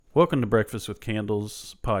Welcome to Breakfast with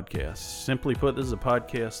Candles podcast. Simply put, this is a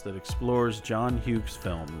podcast that explores John Hughes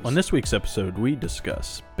films. On this week's episode, we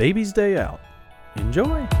discuss Baby's Day Out.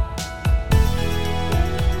 Enjoy!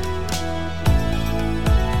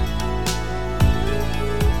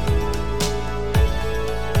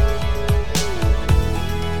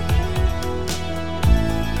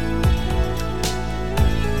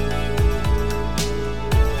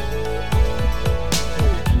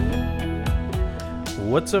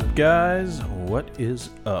 What's up, guys? What is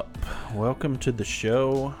up? Welcome to the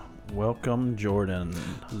show. Welcome, Jordan.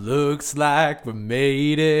 Looks like we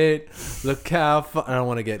made it. Look how far. I don't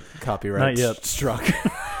want to get copyright Not yet. struck.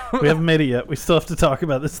 We haven't made it yet. We still have to talk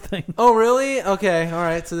about this thing. Oh, really? Okay. All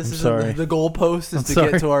right. So this is sorry. the goalpost is I'm to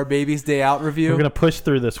sorry. get to our Baby's Day Out review. We're going to push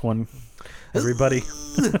through this one, everybody.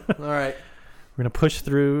 All right. We're going to push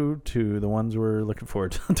through to the ones we're looking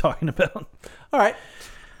forward to talking about. All right.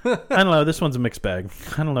 I don't know. This one's a mixed bag.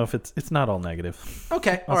 I don't know if it's not all negative.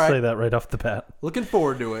 Okay. I'll All right. say that right off the bat. Looking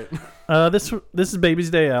forward to it. This is Baby's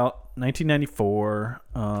Day Out, 1994,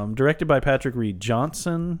 directed by Patrick Reed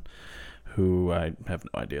Johnson, who I have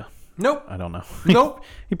no idea. Nope. I don't know. Nope.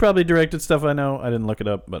 He probably directed stuff I know. I didn't look it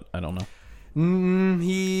up, but I don't know.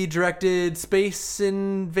 He directed Space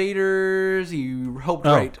Invaders. He helped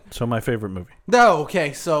write. So my favorite movie. No.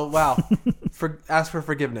 Okay. So wow. Ask for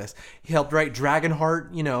forgiveness. He helped write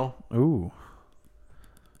Dragonheart. You know Ooh,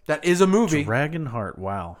 that is a movie. Dragonheart.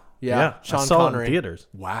 Wow. Yeah, I Sean saw Connery. it in theaters.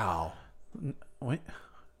 Wow. Wait,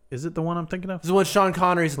 is it the one I'm thinking of? This is when Sean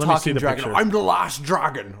Connery's a Let me see talking the dragon. picture. I'm the last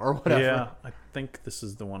dragon, or whatever. Yeah, I think this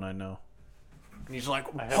is the one I know. And he's like,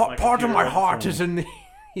 have my part of my computer on heart the is in.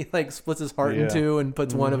 He like splits his heart Yeah. in two and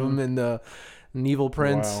puts one of them in the Evil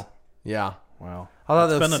Prince. Wow. Yeah, Wow. I thought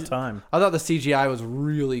It's that been was- a time. I thought the CGI was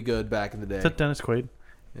really good back in the day. Is that Dennis Quaid?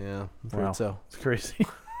 Yeah, I've Wow. heard so. It's crazy.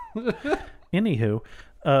 Anywho,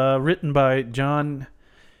 written by John.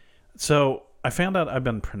 So I found out I've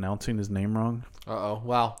been pronouncing his name wrong. Oh,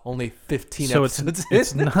 wow! Only 15 So episodes.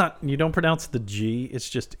 it's not, you don't pronounce the G, it's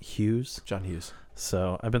just Hughes. John Hughes.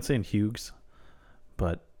 So I've been saying Hughes,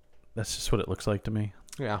 but that's just what it looks like to me.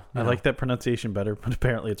 Yeah, I like that pronunciation better, but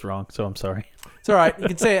apparently it's wrong, so I'm sorry. It's all right. You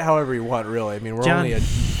can say it however you want. Really, I mean, we're John only a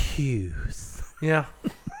Hughes. yeah,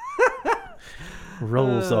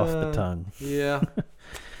 Rolls off the tongue. yeah.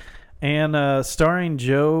 And starring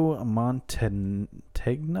Joe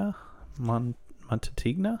Mantegna?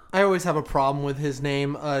 Montatigna? I always have a problem with his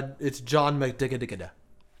name. It's John McDiggadiggada.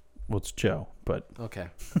 Well, it's Joe, but Okay.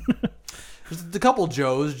 There's a couple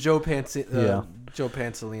Joes. Joe Yeah.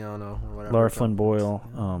 Pantoliano or whatever. Laura Flynn Boyle.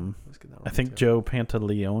 Let's get that I one think too. Joe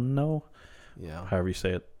Pantaleono, Yeah. however you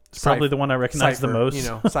say it. It's probably the one I recognize Cypher, the most You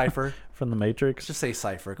know, Cypher. from The Matrix. Let's just say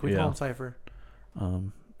Cypher. Can we Yeah. call him Cypher?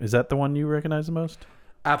 Is that the one you recognize the most?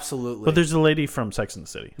 Absolutely. But there's a lady from Sex and the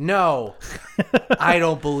City. No. I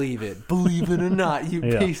don't believe it. Believe it or not, you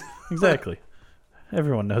Yeah. piece. Exactly.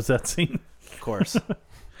 Everyone knows that scene. Of course.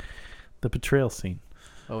 The betrayal scene.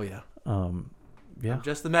 Oh, yeah. Yeah.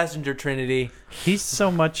 Just the messenger, Trinity. He's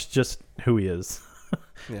so much just who he is.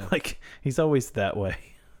 Yeah. Like, he's always that way.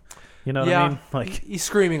 You know what yeah. I mean? Like, He's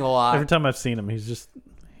screaming a lot. every time I've seen him, he's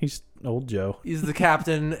old Joe. He's the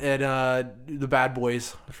captain at the Bad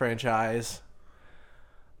Boys franchise.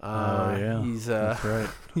 Oh, yeah. He's That's right.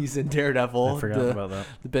 he's in Daredevil. I forgot about that.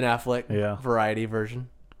 The Ben Affleck Yeah. variety version.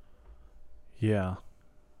 Yeah.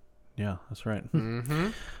 Yeah, that's right.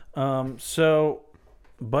 Mm-hmm. So,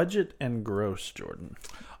 budget and gross, Jordan.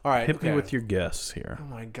 All right. Hit me okay. with your guess here. Oh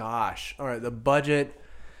my gosh! All right, the budget.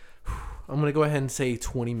 I'm gonna go ahead and say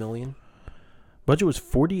 20 million. Budget was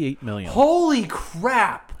 $48 million. Holy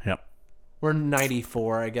crap! Yep. We're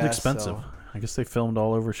 94, I guess. It's expensive. so- I guess they filmed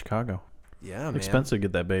all over Chicago. Yeah, man. Expensive to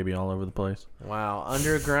get that baby all over the place. Wow,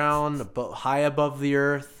 underground, high above the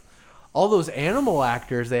earth. All those animal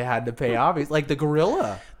actors they had to pay, obviously, like the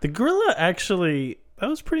gorilla. The gorilla actually, that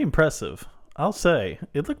was pretty impressive. I'll say.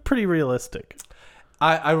 It looked pretty realistic.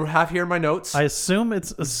 I have here in my notes. I assume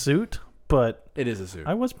it's a suit, but It is a suit.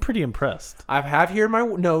 I was pretty impressed. I have here in my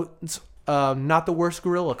notes. Not the worst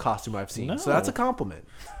gorilla costume I've seen. No. So that's a compliment.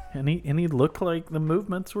 And he looked like the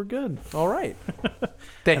movements were good. All right.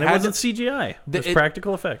 They And it had wasn't CGI. It was it-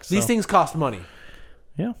 practical effects. these so, things cost money,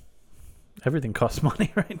 yeah. Everything costs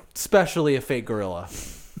money, right? especially a fake gorilla.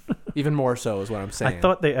 Even more so is what I'm saying. I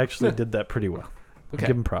thought they actually did that pretty well. Okay.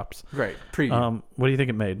 Give them props. Great. Preview. What do you think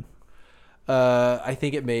it made? I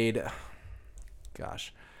think it made.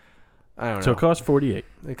 Gosh, I don't know. So it cost 48.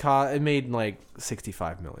 It made like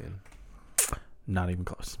 65 million. Not even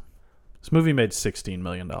close. This movie made $16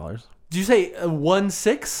 million. Did you say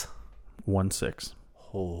 1.6? 1.6.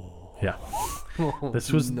 Oh, Yeah.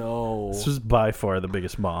 This was by far the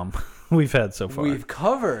biggest bomb we've had so far. We've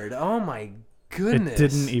covered. Oh my goodness. It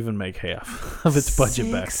didn't even make half of its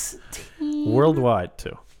budget back. 16? Worldwide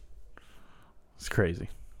too. It's crazy.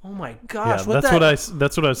 Oh my gosh. Yeah,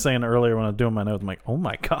 that's what I was saying earlier when I was doing my notes. I'm like, oh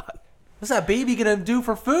my God. What's that baby gonna do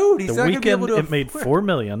for food? He's The not gonna be weekend able to it made $4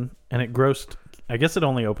 million and it grossed, I guess it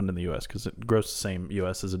only opened in the US because it grossed the same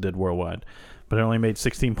US as it did worldwide, but it only made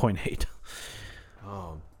 16.8.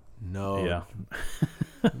 Oh no. Yeah.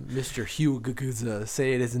 Mr. Hugh Gaguza,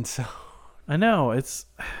 say it isn't so. I know,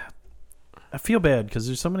 I feel bad because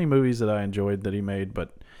there's so many movies that I enjoyed that he made,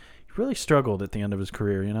 but he really struggled at the end of his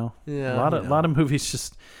career, you know? Yeah. A lot of movies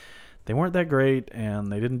just, they weren't that great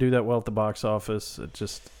and they didn't do that well at the box office. It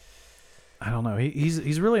just, I don't know.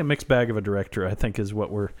 He's really a mixed bag of a director, I think, is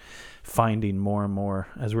what we're finding more and more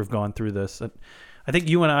as we've gone through this. I think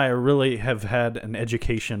you and I really have had an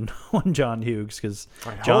education on John Hughes because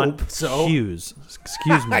John Hughes,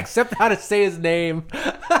 excuse me, except how to say his name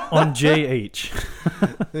on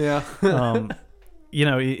JH. Yeah. You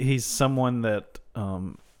know, he's someone that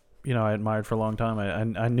you know, I admired for a long time.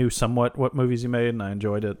 I knew somewhat what movies he made, and I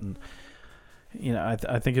enjoyed it. And you know,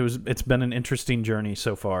 I think it's been an interesting journey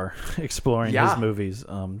so far, exploring his movies,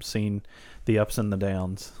 seeing the ups and the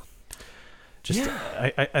downs.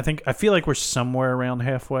 I feel like we're somewhere around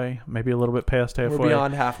halfway, maybe a little bit past halfway. We're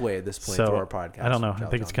beyond halfway at this point through our podcast. I don't know. I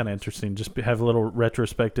think it's kind of interesting. Just have a little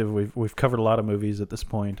retrospective. We've covered a lot of movies at this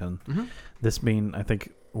point, and this being, I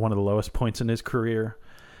think, one of the lowest points in his career.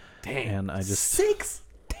 Dang. And I just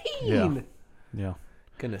 16. Yeah.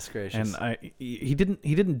 Goodness gracious. And he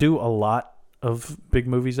didn't do a lot of big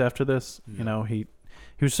movies after this. You know, he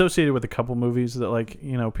was associated with a couple movies that, like,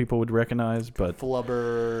 you know, people would recognize, but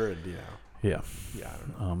Flubber and yeah, I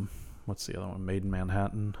don't know. What's the other one? Made in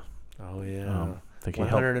Manhattan. Oh yeah. I think he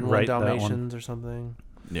 101 helped write Dalmatians that one. or something.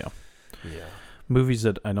 Yeah. Yeah. Movies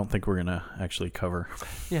that I don't think we're gonna actually cover.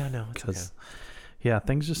 Yeah, no, because yeah,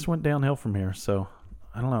 things just went downhill from here. So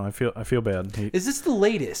I don't know. I feel bad. Is this the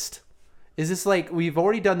latest? Is this like we've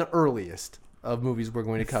already done the earliest of movies we're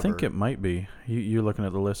going to cover? I think it might be. You're looking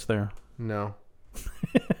at the list there. No.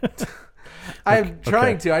 I'm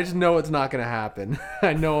trying to. I just know it's not going to happen.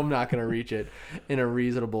 I know I'm not going to reach it in a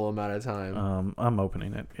reasonable amount of time. I'm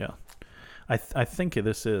opening it. Yeah. I think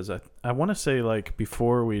this is. I want to say, like,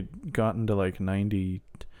 before we'd gotten to like 90.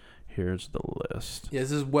 Here's the list. Yeah,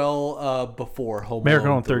 this is well before Home Miracle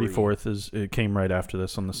Alone on 34th it came right after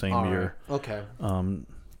this on the same year. Right. Okay.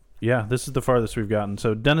 Yeah, this is the farthest we've gotten.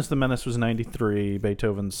 So Dennis the Menace was 93.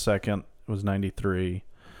 Beethoven's Second was 93.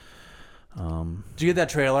 Did you get that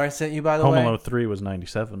trailer I sent you, by the way? Home Alone 3 was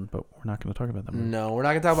 97, but we're not going to talk about that movie. No, we're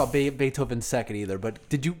not going to talk about Beethoven's Second either. But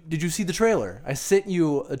did you see the trailer? I sent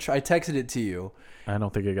you. I texted it to you. I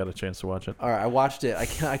don't think I got a chance to watch it. All right, I watched it.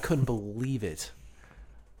 I couldn't believe it.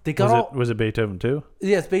 They got was it Beethoven 2?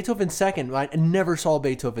 Yes, Beethoven's Second. I never saw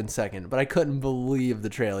Beethoven's Second, but I couldn't believe the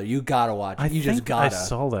trailer. You gotta watch it. Just gotta. I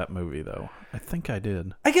saw that movie though. I think I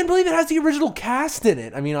did. I can't believe it has the original cast in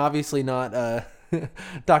it. I mean, obviously not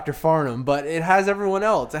Dr. Farnham, but it has everyone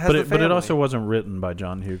else. It has the family. But it also wasn't written by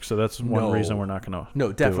John Hughes, so that's one reason we're not going to.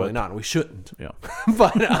 No, definitely not. We shouldn't. Yeah,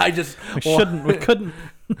 but I just we shouldn't. We couldn't.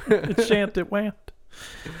 It shan't. It went.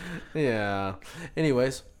 Yeah.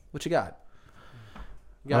 Anyways, what you got?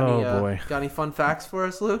 Boy. Got any fun facts for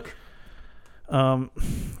us, Luke?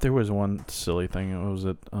 There was one silly thing. What was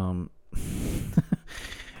it?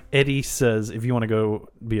 Eddie says, if you want to go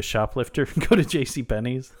be a shoplifter, go to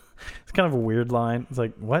JCPenney's. It's kind of a weird line. It's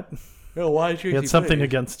like, what? Oh, why JCPenney's? He had something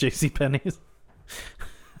against JCPenney's.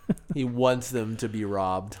 He wants them to be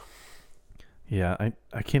robbed. Yeah,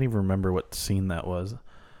 I can't even remember what scene that was.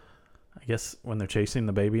 I guess when they're chasing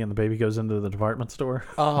the baby and the baby goes into the department store.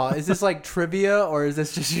 Is this like trivia or is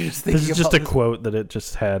this just you just thinking? This is just a quote that it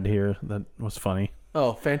just had here that was funny.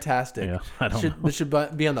 Oh, fantastic! Yeah, I don't know. This should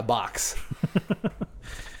be on the box.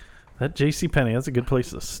 That JCPenney, that's a good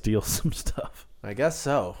place to steal some stuff. I guess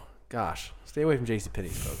so. Gosh, stay away from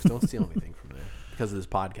JCPenney's, folks. Don't steal anything from there because of this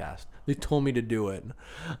podcast. They told me to do it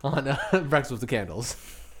on Breakfast with the Candles.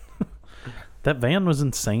 That van was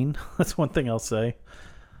insane. That's one thing I'll say.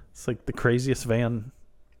 It's like the craziest van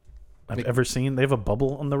I've ever seen. They have a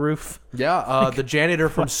bubble on the roof. Yeah, the janitor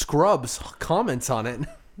from Scrubs comments on it.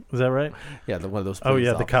 Is that right? Yeah, one of those. Oh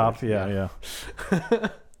yeah, the cop. Yeah.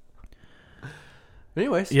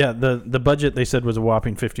 Anyways, yeah, the budget they said was a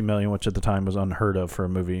whopping $50 million, which at the time was unheard of for a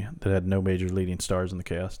movie that had no major leading stars in the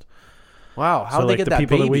cast. Wow, how did they get that baby? The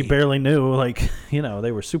people that we barely knew, like, you know,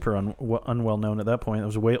 they were super unwell known at that point. It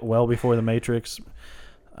was well before The Matrix.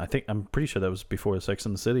 I'm pretty sure that was before Sex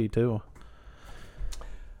and the City too.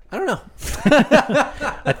 I don't know.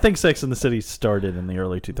 I think Sex and the City started in the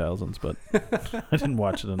early 2000s, but I didn't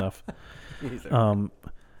watch it enough. Vernon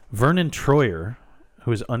Troyer,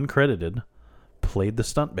 who is uncredited, played the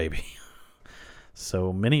stunt baby.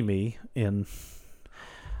 So Mini-Me in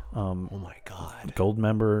oh my God,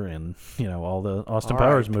 Goldmember and all the Austin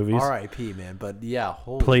Powers movies. R.I.P. man, but yeah,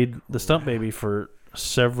 played the stunt baby for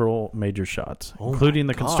several major shots, including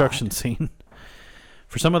the construction scene.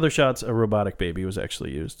 For some other shots, a robotic baby was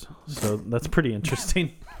actually used. So that's pretty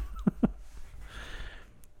interesting.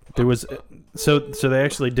 There was so they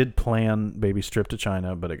actually did plan Baby Strip to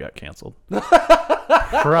China, but it got canceled.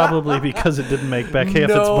 Probably because it didn't make back half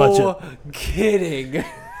its budget. No kidding.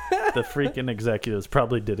 The freaking executives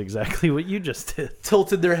probably did exactly what you just did.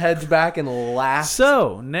 Tilted their heads back and laughed.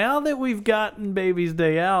 So now that we've gotten Baby's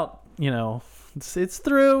Day Out, it's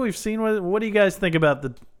through. We've seen what do you guys think about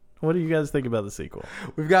the sequel?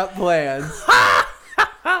 We've got plans.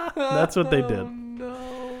 That's what they did. Oh,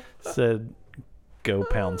 no. Said, go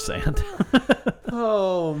pound sand.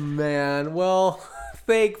 Oh, man. Well,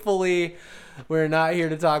 thankfully, we're not here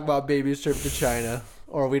to talk about Baby's trip to China.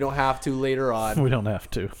 Or we don't have to later on. We don't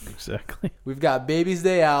have to. Exactly. We've got Baby's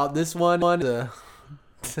Day Out. This one, a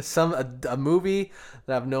movie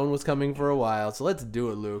that I've known was coming for a while. So let's do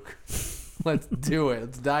it, Luke. Let's do it.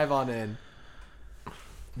 Let's dive on in.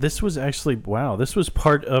 This was actually, this was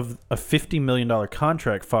part of a $50 million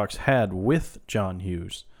contract Fox had with John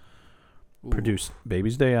Hughes. Ooh. Produced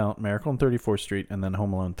Baby's Day Out, Miracle on 34th Street, and then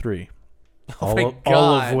Home Alone 3. All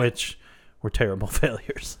of which were terrible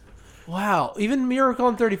failures. Wow. Even Miracle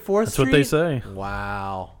on 34th Street? That's what they say.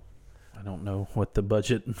 Wow. I don't know what the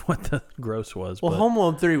budget and what the gross was. Well, Home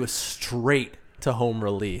Alone 3 was straight to home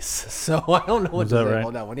release, so I don't know what to say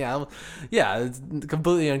about that one. Yeah, it's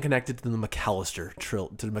completely unconnected to the McAllister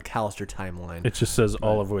timeline. It just says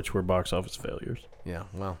all of which were box office failures. Yeah,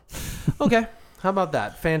 well, okay. How about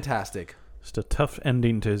that? Fantastic. Just a tough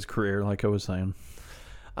ending to his career, like I was saying.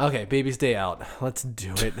 Okay, Baby's Day Out. Let's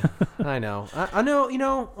do it. I know. I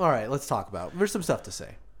know. All right, let's talk about it. There's some stuff to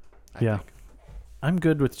say. I think. I'm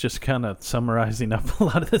good with just kind of summarizing up a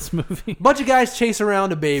lot of this movie. Bunch of guys chase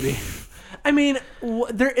around a baby. I mean,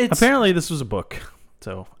 apparently this was a book,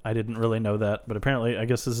 so I didn't really know that. But apparently, I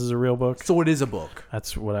guess this is a real book. So it is a book.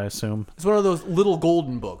 That's what I assume. It's one of those little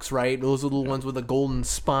golden books, right? Those little ones with a golden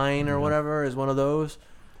spine or whatever is one of those.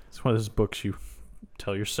 It's one of those books you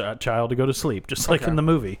tell your child to go to sleep, just like in the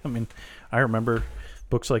movie. I mean, I remember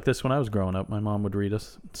books like this when I was growing up. My mom would read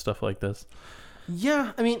us stuff like this.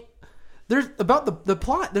 Yeah, I mean, there's about the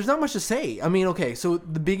plot. There's not much to say. I mean, okay, so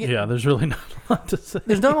the beginning. Yeah, there's really not a lot to say.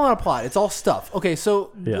 There's not a lot of plot. It's all stuff. Okay,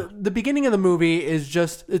 so the beginning of the movie is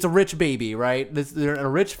just it's a rich baby, right? They're in a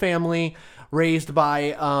rich family raised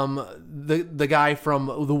by the guy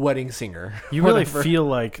from The Wedding Singer. You really feel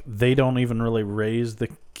like they don't even really raise the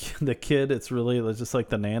kid. It's really just like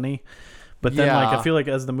the nanny. But then, I feel like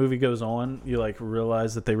as the movie goes on, you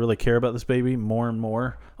realize that they really care about this baby more and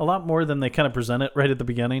more, a lot more than they kind of present it right at the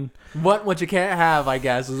beginning. What you can't have, I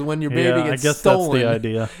guess, is when your baby gets I guess stolen. That's the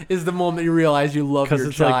idea. Is the moment you realize you love your child. Because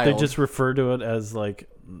it's like they just refer to it as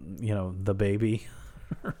the baby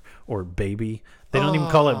or baby. They don't even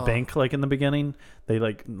call it Bink like in the beginning. They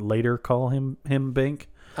later call him Bink.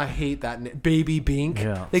 I hate that Baby Bink.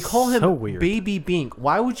 Yeah, they call him so weird. Baby Bink.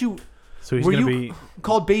 Why would you? So he's were gonna you be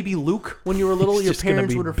called Baby Luke when you were little? Your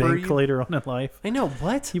parents would refer Bink you later on in life. I know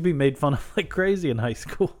what you'd be made fun of like crazy in high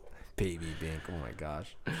school. Baby Bink. Oh my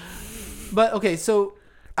gosh. But okay, so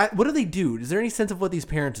what do they do? Is there any sense of what these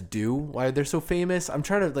parents do? Why they're so famous? I'm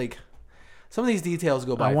trying to some of these details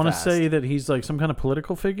go by. I want to fast. say that he's some kind of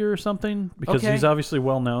political figure or something because he's obviously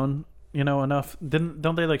well known. Enough.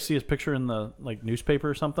 Don't they see his picture in the newspaper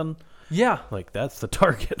or something? Yeah, that's the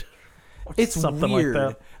target. It's something weird like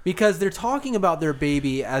that. Because they're talking about their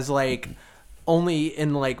baby as only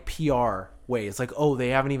in PR ways. They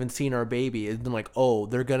haven't even seen our baby. It's been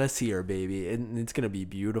they're gonna see our baby and it's gonna be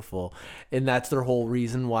beautiful. And that's their whole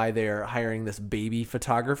reason why they're hiring this baby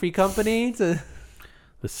photography company to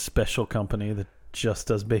this special company that just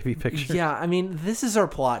does baby pictures. Yeah, I mean, this is our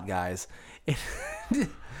plot, guys.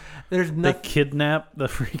 There's nothing. They kidnap the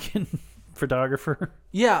freaking photographer.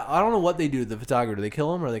 Yeah, I don't know what they do to the photographer. Do they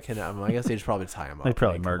kill him or they kidnap him? I guess they just probably tie him up. They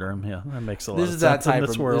probably murder him. Yeah, that makes a lot of sense.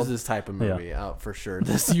 This is this type of movie out for sure.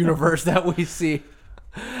 This universe that we see.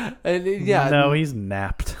 And no, he's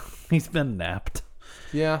napped. He's been napped.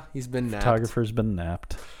 Yeah, he's been napped. Photographer's been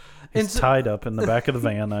napped. He's tied up in the back of the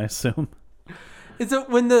van, I assume. And so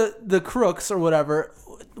when the crooks or whatever,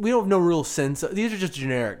 we don't have no real sense. These are just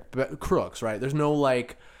generic crooks, right? There's no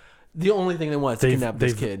the only thing they want is to kidnap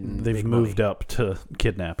this kid. And they've make moved money. up to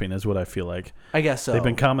kidnapping, is what I feel like. I guess so. They've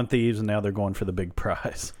been common thieves, and now they're going for the big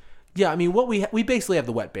prize. Yeah, I mean, what we basically have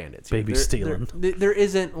the wet bandits. Here. Baby stealing. There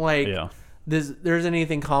isn't like Yeah. there's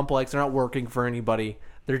anything complex. They're not working for anybody.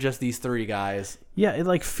 They're just these three guys. Yeah, it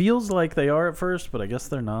like feels like they are at first, but I guess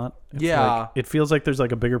they're not. It's Yeah. like, it feels like there's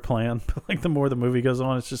like a bigger plan. But like the more the movie goes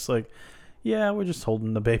on, it's just like, yeah, we're just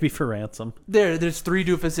holding the baby for ransom. There's three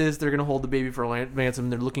doofuses. They're gonna hold the baby for ransom.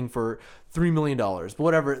 They're looking for $3 million. But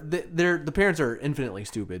whatever. The parents are infinitely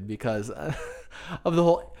stupid because of the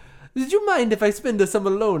whole. Did you mind if I spend some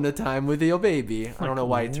alone time with your baby? I don't know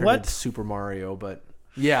why it turned what? into Super Mario, but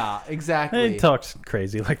yeah, exactly. He talks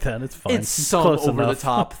crazy like that. It's fine. It's some close over enough. the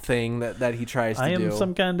top thing that he tries to I do. am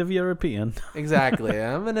some kind of European. Exactly.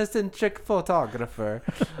 I'm an eccentric photographer.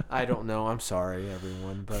 I don't know. I'm sorry,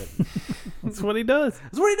 everyone, but That's what he does.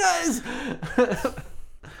 that's what he does.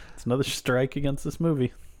 It's another strike against this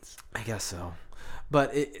movie. I guess so.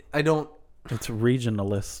 But I don't. It's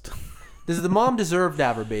regionalist. Does the mom deserve to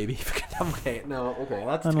have her baby? Okay, no, okay,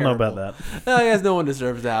 that's I don't terrible. know about that. I guess no one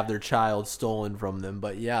deserves to have their child stolen from them,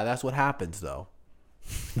 but yeah, that's what happens, though.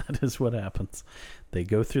 That is what happens. They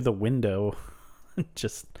go through the window and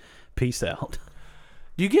just peace out.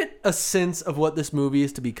 Do you get a sense of what this movie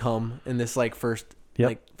is to become in this first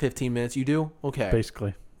Yep. 15 minutes? You do? Okay.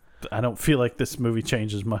 Basically. I don't feel like this movie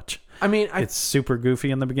changes much. I mean, It's super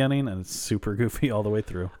goofy in the beginning and it's super goofy all the way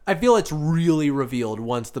through. I feel it's really revealed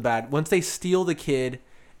once they steal the kid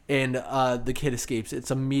and the kid escapes.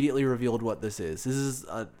 It's immediately revealed what this is. This is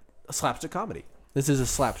a slapstick comedy. This is a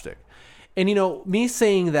slapstick. And me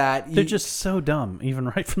saying that They're just so dumb, even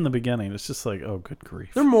right from the beginning. It's just like, oh, good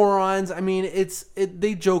grief. they're morons. I mean,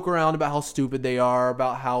 they joke around about how stupid they are,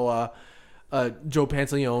 about how Joe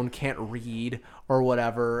Pantoliano can't read or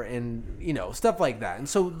whatever, and stuff like that. And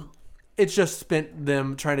so it's just spent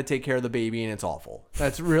them trying to take care of the baby, and it's awful.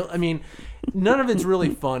 That's real. I mean, none of it's really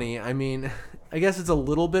funny. I mean, I guess it's a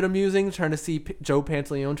little bit amusing trying to see Joe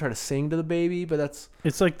Pantoliano try to sing to the baby, but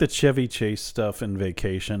It's like the Chevy Chase stuff in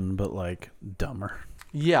Vacation, but like dumber.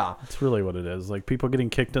 yeah. That's really what it is. Like people getting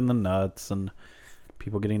kicked in the nuts and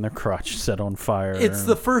people getting their crotch set on fire. It's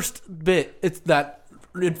the first bit. It's that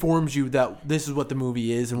informs you that this is what the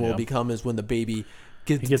movie is and will Yeah. become is when the baby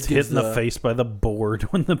He gets hit in the face by the board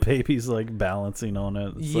when the baby's like balancing on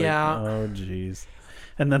it. It's Yeah. Like, oh, jeez.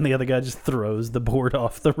 And then the other guy just throws the board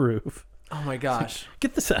off the roof. Oh my gosh.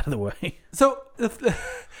 Get this out of the way. So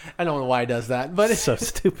I don't know why he does that, but It's so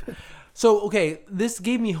stupid. so okay, this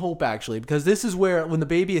gave me hope actually because this is where when the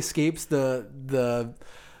baby escapes the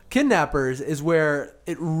kidnappers is where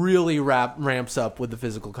it really ramps up with the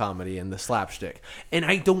physical comedy and the slapstick. And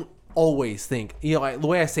I don't always think the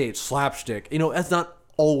way I say it's slapstick. That's not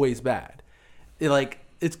always bad.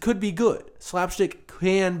 It could be good. Slapstick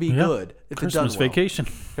can be Yeah. good if Christmas it's done well. Vacation.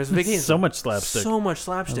 Christmas Vacation. So much slapstick. So much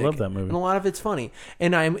slapstick. I love that movie. And a lot of it's funny.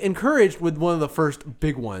 And I'm encouraged with one of the first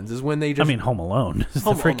big ones is when they I just mean, Home Alone is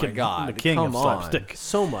oh the freaking my god, the king come of slapstick. on.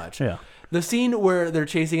 So much. Yeah. The scene where they're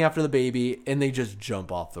chasing after the baby and they just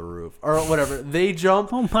jump off the roof or whatever. They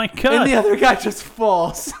jump Oh my and god. the other guy just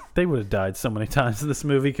falls They would have died so many times in this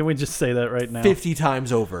movie. Can we just say that right now? 50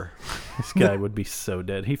 times over. This guy would be so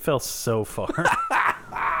dead. He fell so far.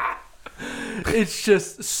 It's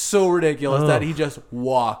just so ridiculous that he just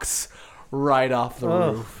walks right off the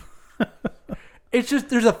Ugh. roof. It's just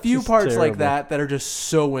there's a few Just parts like terrible. that are just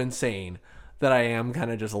so insane that I am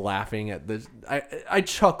kind of just laughing at this. I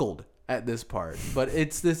chuckled at this part, but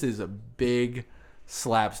this is a big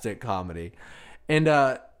slapstick comedy, and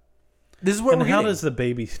this is what And we're how getting. does the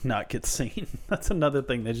baby not get seen? That's another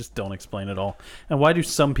thing they just don't explain at all. And why do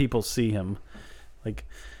some people see him? Like,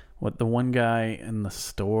 what, the one guy in the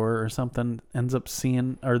store or something ends up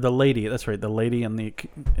seeing, or the lady, that's right, the lady in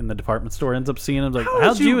the department store ends up seeing him. Like,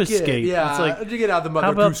 how'd you escape? Yeah, It's like, how'd you get out of the how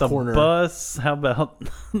Mother about Goose the corner? bus? How about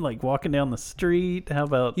like walking down the street? How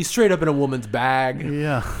about He's straight up in a woman's bag.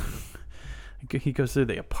 yeah? He goes through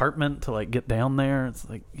the apartment to like get down there. It's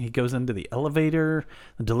like he goes into the elevator.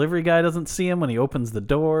 The delivery guy doesn't see him when he opens the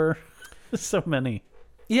door. There's so many.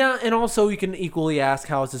 Yeah, and also you can equally ask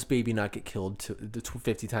how does this baby not get killed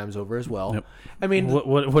 50 times over as well. Yep. I mean,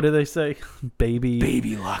 What do they say?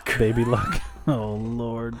 Baby luck. Baby luck. Oh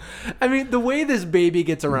Lord. I mean, the way this baby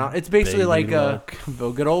gets around, it's basically Baby like luck.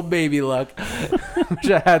 good old baby luck.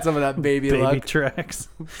 Wish I had some of that baby Baby luck. tracks.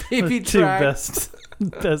 Baby The two tracks.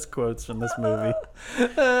 best quotes from this movie.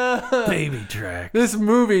 Baby track. This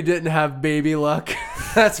movie didn't have baby luck.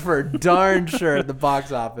 That's for darn sure at the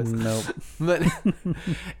box office. Nope. But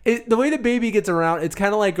the way the baby gets around, it's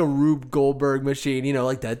kind of like a Rube Goldberg machine,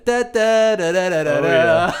 like that da da da da da da Oh,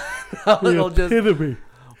 da. yeah. It'll just Epitome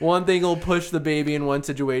One thing will push the baby in one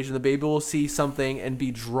situation. The baby will see something and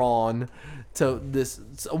be drawn to this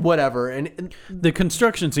whatever. And the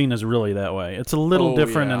construction scene is really that way. It's a little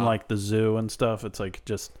different in yeah. like the zoo and stuff. It's like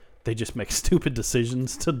they just make stupid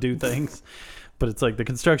decisions to do things. But it's like the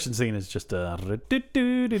construction scene is just a...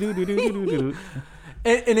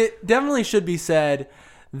 And it definitely should be said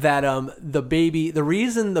that the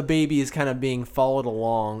reason the baby is kind of being followed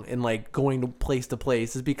along and like going to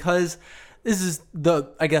place is because this is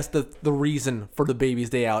the reason for the baby's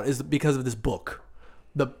day out is because of this book.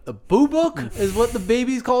 The Boo Book is what the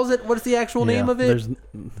baby calls it. What's the actual name of it?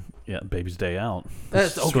 Baby's Day Out.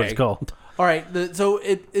 That's what it's called. All right, so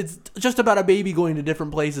it's just about a baby going to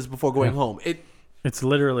different places before going home. It's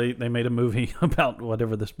literally, they made a movie about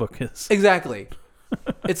whatever this book is. Exactly.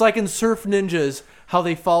 It's like in Surf Ninjas, how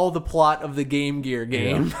they follow the plot of the Game Gear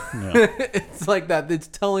game. Yeah. It's like that. It's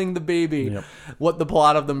telling the baby what the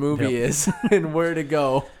plot of the movie is and where to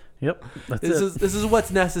go. Yep. This is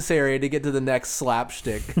what's necessary to get to the next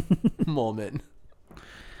slapstick moment.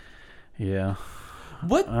 Yeah.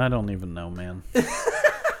 What? I don't even know, man.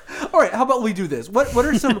 All right, how about we do this? What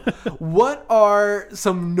are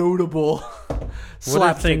some notable slapstick What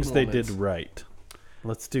are things moments? they did right?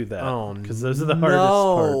 Let's do that. Oh, because those are the hardest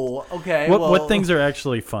part. Okay. What things are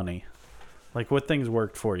actually funny? Like, what things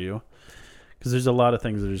worked for you? Because there's a lot of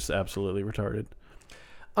things that are just absolutely retarded.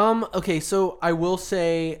 Okay, so I will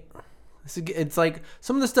say, it's like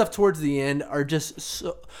some of the stuff towards the end are just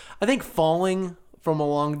so. I think falling from a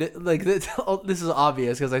long this is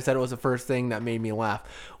obvious because I said it was the first thing that made me laugh.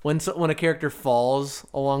 When a character falls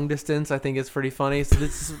a long distance, I think it's pretty funny. So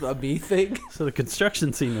this is a me thing. So the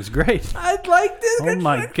construction scene was great. I like this. Oh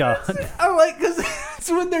my god! I like because it's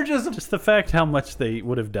when they're just the fact how much they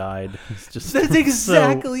would have died. It's just that's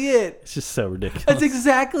exactly it. It's just so ridiculous. That's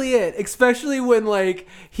exactly it. Especially when like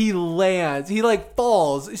he lands, he like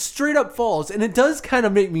falls, straight up falls, and it does kind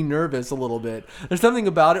of make me nervous a little bit. There's something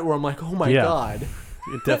about it where I'm like, oh my god.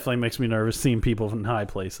 It definitely makes me nervous seeing people in high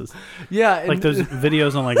places. Yeah, like those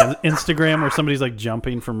videos on like Instagram where somebody's like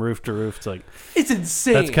jumping from roof to roof. It's like it's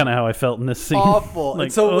insane. That's kind of how I felt in this scene. Awful. Like,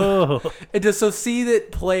 and so it just see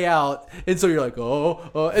that play out, and so you're like,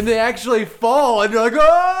 oh, and they actually fall, and you're like,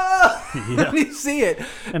 oh, yeah. and you see it,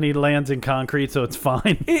 and he lands in concrete, so it's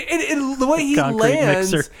fine. The way he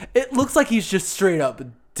lands, it looks like he's just straight up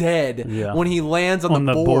dead when he lands on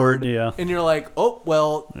the board. Yeah. And you're like, oh,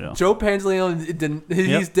 well, Joe Pantoliano,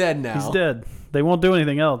 he's dead now. He's dead. They won't do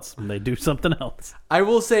anything else. They do something else. I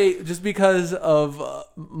will say, just because of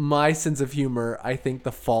my sense of humor, I think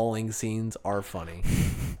the falling scenes are funny.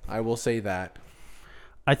 I will say that.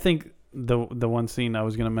 I think the one scene I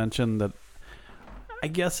was going to mention that I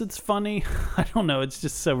guess it's funny. I don't know. It's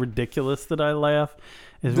just so ridiculous that I laugh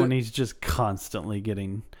is when he's just constantly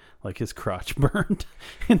getting like his crotch burned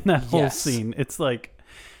in that whole scene. It's like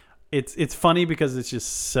it's funny because it's just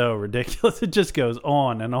so ridiculous. It just goes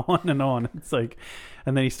on and on and on. It's like,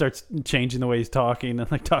 and then he starts changing the way he's talking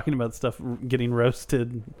and like talking about stuff getting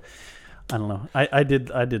roasted. I don't know. I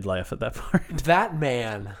did laugh at that part. That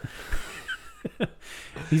man.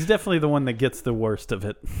 He's definitely the one that gets the worst of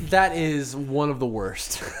it. That is one of the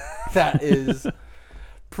worst. That is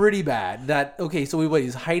pretty bad. So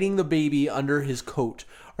he's hiding the baby under his coat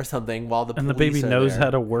or something while the baby knows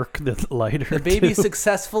how to work the lighter. The baby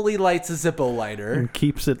successfully lights a Zippo lighter and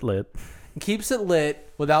keeps it lit. Keeps it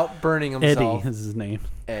lit without burning himself. Eddie is his name.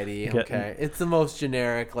 Eddie. Okay, it's the most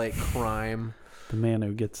generic like crime. The man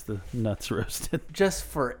who gets the nuts roasted. Just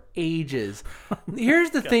for ages. Here's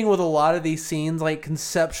the thing with a lot of these scenes, like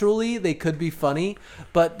conceptually they could be funny,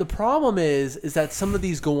 but the problem is that some of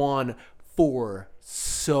these go on for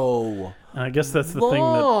so and I guess that's the long. thing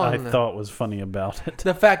that I thought was funny about it.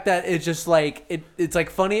 The fact that it's just like it's like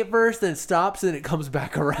funny at first, then it stops, and it comes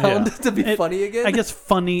back around to be funny again. I guess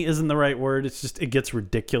funny isn't the right word. It's just it gets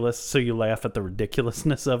ridiculous, so you laugh at the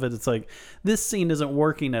ridiculousness of it. It's like this scene isn't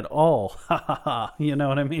working at all. Ha ha ha! You know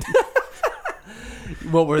what I mean?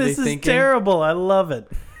 What were they thinking? thinking? This is terrible. I love it.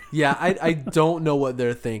 Yeah, I don't know what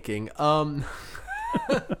they're thinking.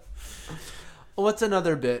 What's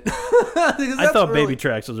another bit? I thought Baby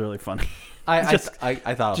Tracks was really funny. I thought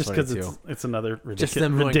it was just funny because it's another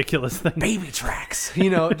ridiculous thing. Baby Tracks. You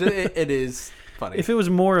know, it is funny. If it was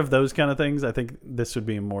more of those kind of things, I think this would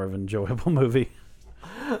be more of an enjoyable movie.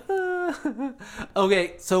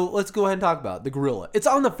 Okay, so let's go ahead and talk about the gorilla. It's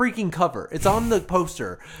on the freaking cover. It's on the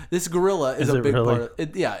poster. This gorilla is a big part of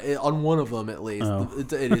it. Yeah, on one of them at least. Oh.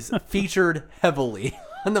 It is featured heavily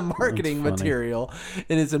on the marketing material,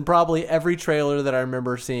 and it's in probably every trailer that I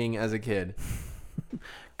remember seeing as a kid.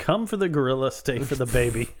 Come for the gorilla, stay for the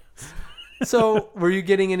baby. So, were you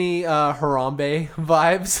getting any Harambe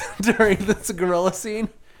vibes during this gorilla scene?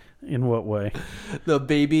 In what way? The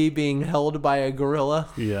baby being held by a gorilla.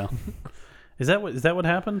 Yeah. Is that what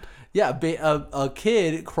happened? Yeah, a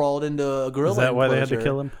kid crawled into a gorilla. Is that why they had to enclosure,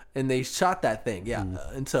 kill him? And they shot that thing. Yeah,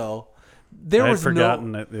 and so there I had was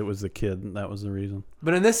forgotten no. that it was the kid. And that was the reason.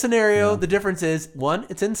 But in this scenario, the difference is one,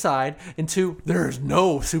 it's inside, and two, there's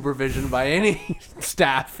no supervision by any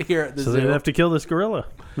staff here at the So zoo. they'd have to kill this gorilla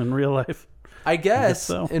in real life. I guess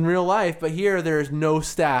so. in real life, but here there's no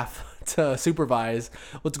staff to supervise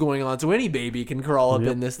what's going on, so any baby can crawl up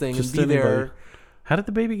Yep, in this thing just and be anybody. there. How did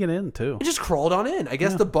the baby get in too? It just crawled on in. I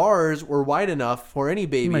guess the bars were wide enough for any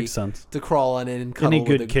baby Makes sense. to crawl on in and cuddle Any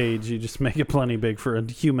with good cage, you just make it plenty big for a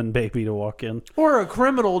human baby to walk in. or a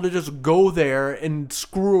criminal to just go there and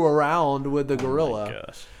screw around with the gorilla. Oh my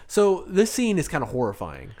gosh. So this scene is kind of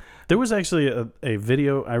horrifying. There was actually a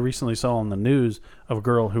video I recently saw on the news of a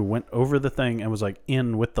girl who went over the thing and was like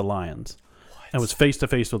in with the lions. And was face to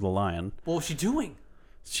face with a lion. What was she doing?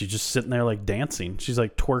 She's just sitting there like dancing. She's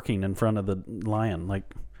like twerking in front of the lion, like,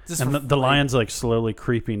 This and for the lion's like slowly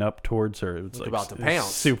creeping up towards her. It's like about to it's pounce,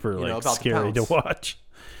 super you know, like about to scary to pounce. watch.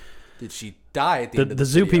 Did she die at the end of The the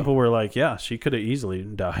zoo video? people were like, yeah, she could have easily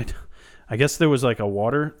died. I guess there was like a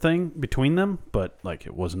water thing between them, but like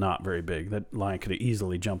it was not very big. That lion could have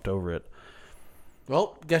easily jumped over it.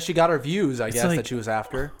 Well, guess she got her views, I guess, like- that she was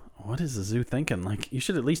after. What is the zoo thinking? Like, you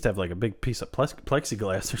should at least have like a big piece of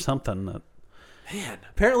plexiglass or something. Man,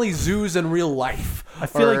 apparently zoos in real life. I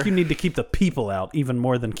feel are- like you need to keep the people out even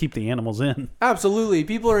more than keep the animals in. Absolutely.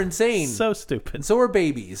 People are insane. So stupid. And so are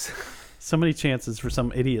babies. So many chances for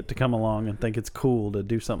some idiot to come along and think it's cool to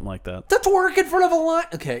do something like that. That's work in front of a line.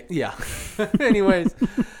 Okay, yeah. Anyways,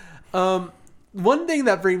 one thing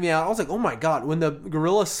that freaked me out, I was like, oh my god, when the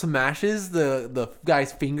gorilla smashes the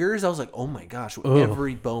guy's fingers, I was like, oh my gosh,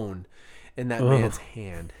 every bone in that man's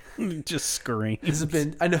hand Just scream. has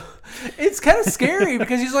been. I know it's kind of scary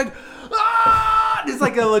because he's like, ah! It's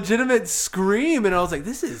like a legitimate scream, and I was like,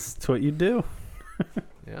 this is That's what you do.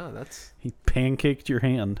 yeah, that's He pancaked your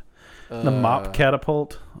hand. The mop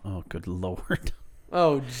catapult. Oh, good lord.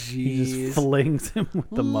 oh He jeez. just flings him with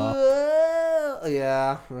the mop.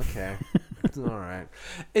 Yeah. Okay. All right.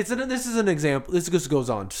 This is an example. This just goes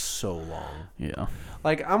on so long. Yeah.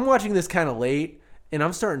 Like I'm watching this kind of late, and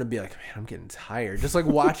I'm starting to be like, man, I'm getting tired. Just like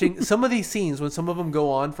watching some of these scenes when some of them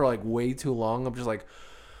go on for like way too long. I'm just like,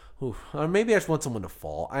 ooh. Or maybe I just want someone to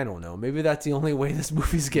fall. I don't know. Maybe that's the only way this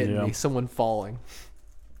movie's getting Yeah. me. Someone falling.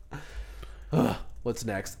 Ugh. What's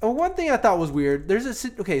next? Oh, one thing I thought was weird. There's a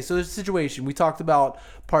situation. We talked about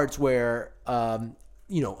parts where,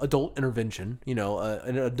 adult intervention.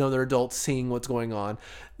 Another adult seeing what's going on.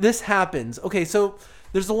 This happens. Okay, so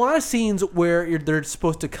there's a lot of scenes where they're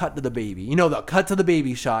supposed to cut to the baby. They'll cut to the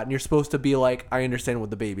baby shot, and you're supposed to be like, I understand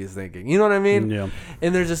what the baby is thinking. You know what I mean? Yeah.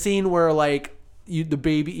 And there's a scene where like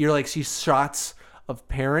you're like she shots of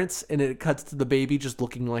parents, and it cuts to the baby just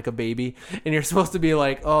looking like a baby, and you're supposed to be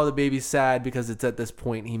like, oh, the baby's sad because it's at this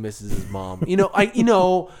point he misses his mom.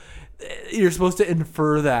 You're supposed to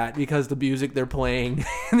infer that because the music they're playing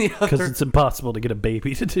and the Because other. it's impossible to get a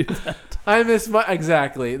baby to do that. I miss my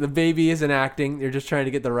exactly. The baby isn't acting. They're just trying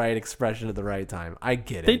to get the right expression at the right time. I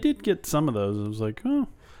get it. They did get some of those. It was like, oh,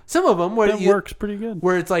 Some of them where that works pretty good.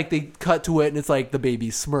 where it's like they cut to it and it's like the baby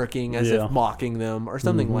smirking as Yeah. if mocking them or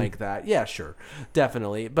something like that. Yeah, sure.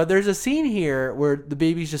 Definitely. But there's a scene here where the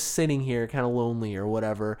baby's just sitting here kind of lonely or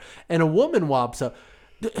whatever, and a woman walks up.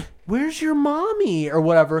 Where's your mommy or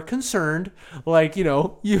whatever, concerned like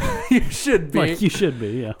you should be. Like you should be,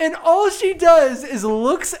 yeah. And all she does is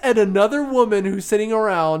looks at another woman who's sitting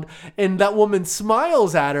around, and that woman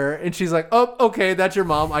smiles at her, and she's like, oh, okay, that's your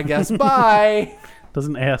mom, I guess. Bye.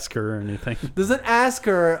 Doesn't ask her or anything. Doesn't ask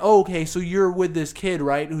her, oh, okay, so you're with this kid,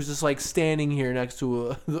 right? Who's just like standing here next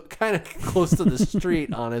to kind of close to the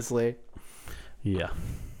street, honestly. Yeah.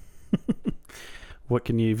 What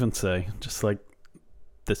can you even say? Just like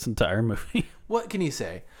this entire movie. What can you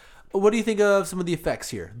say? What do you think of some of the effects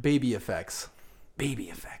here? Baby effects. Baby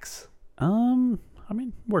effects. I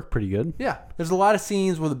mean, worked pretty good. Yeah. There's a lot of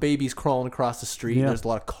scenes where the baby's crawling across the street. Yeah. There's a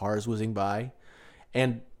lot of cars whizzing by.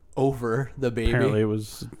 And over the baby. Apparently it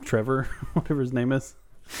was Trevor, whatever his name is,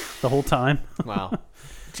 the whole time. Wow.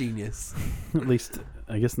 Genius. At least,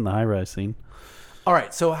 I guess, in the high-rise scene. All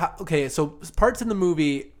right. So, so parts in the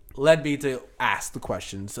movie led me to ask the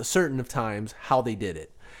questions a certain of times how they did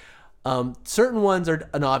it. Certain ones are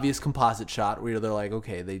an obvious composite shot where they're like,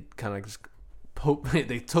 okay, they kind of just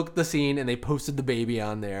they took the scene and they posted the baby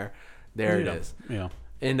on there. There it is. Yeah.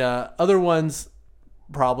 And other ones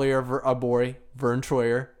probably are a boy, Vern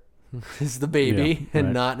Troyer, is the baby Yeah, and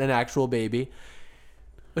right. not an actual baby.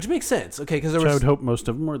 Which makes sense, okay? Because there Which I was, would hope most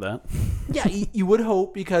of them were that. yeah, you would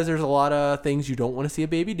hope because there's a lot of things you don't want to see a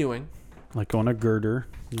baby doing. Like on a girder,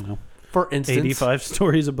 you know, For instance, 85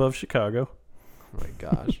 stories above Chicago. Oh my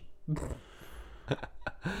gosh.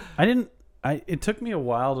 It took me a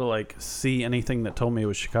while to like see anything that told me it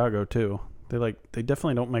was Chicago too. They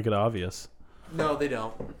definitely don't make it obvious. No, they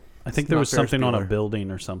don't. I think It's there not was Ferris something on a Bueller.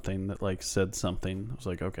 building or something that like said something. I was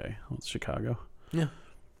like, okay, well, it's Chicago. Yeah.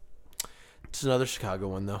 It's another Chicago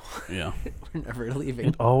one though. Yeah. We're never leaving.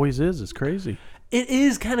 It always is. It's crazy. It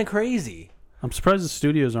is kind of crazy. I'm surprised the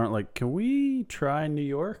studios aren't like, can we try New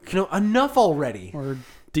York Enough already. or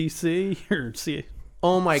DC or see?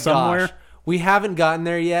 Oh my Somewhere. gosh. We haven't gotten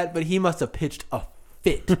there yet, but he must have pitched a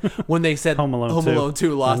fit when they said Home Alone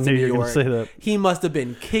 2. Lost I knew in New you were York. gonna say that. He must have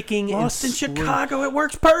been kicking Lost in and screaming. Chicago, it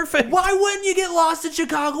works perfect. Why wouldn't you get lost in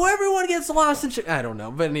Chicago? Everyone gets lost in Chicago. I don't know.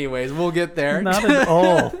 But anyways, we'll get there. Not at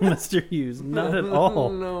all, Mr. Hughes. Not at all.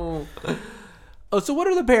 No. Oh, so what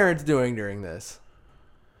are the parents doing during this?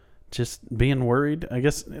 Just being worried. I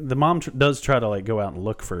guess the mom does try to like go out and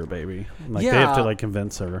look for her baby. Like they have to Yeah. like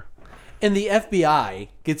convince her. And the FBI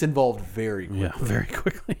gets involved very quickly. Yeah, very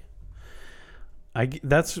quickly.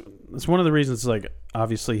 That's one of the reasons. Like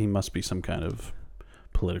obviously he must be some kind of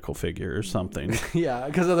political figure or something. Yeah,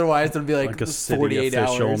 because otherwise it'll be like Like a city 48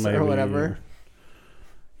 official, hours maybe, or whatever.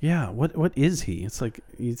 Yeah, what is he? It's like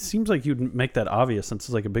it seems like you'd make that obvious since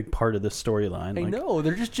it's like a big part of this storyline. I Like know.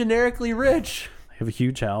 They're just generically rich. they have a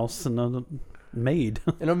huge house and a maid,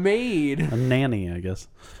 And a maid. a nanny, I guess.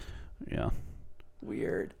 Yeah,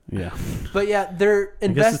 Weird. yeah. But yeah, they're I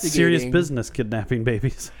guess investigating. it's serious business kidnapping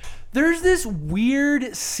babies. There's this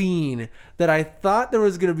weird scene that I thought there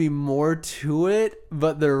was going to be more to it,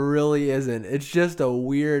 but there really isn't. It's just a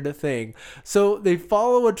weird thing. So they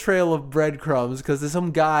follow a trail of breadcrumbs because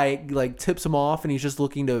some guy like tips them off and he's just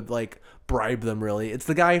looking to like bribe them really. It's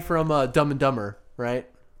the guy from Dumb and Dumber, right?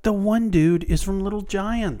 The one dude is from Little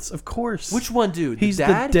Giants, of course. Which one, dude? He's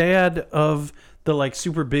dad? the dad of the like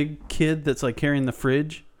super big kid that's like carrying the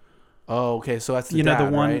fridge. Oh, okay. So that's the You know dad,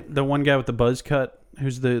 the one right? the one guy with the buzz cut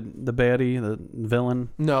who's the baddie, the villain.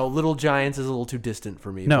 No, Little Giants is a little too distant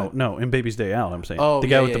for me. No, but- no, in Baby's Day Out, I'm saying. Oh, the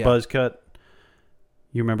guy yeah, with yeah, the yeah. buzz cut.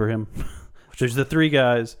 You remember him? There's the three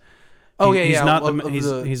guys. Oh, He's yeah. not of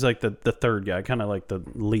he's like the third guy, kind of like the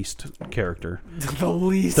least character. the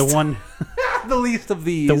least. The one the least of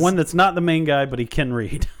these. the one that's not the main guy, but he can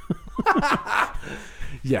read.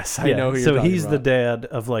 Yes, I know who you're so talking he's the about. dad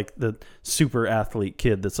of like the super athlete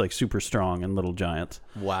kid that's like super strong in Little Giants.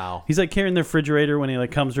 Wow. He's like carrying the refrigerator when he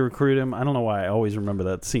like comes to recruit him. I don't know why I always remember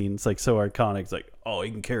that scene. It's like so iconic. It's like, oh,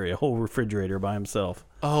 he can carry a whole refrigerator by himself.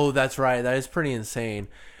 Oh, that's right. That is pretty insane.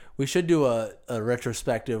 We should do a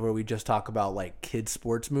retrospective where we just talk about like kids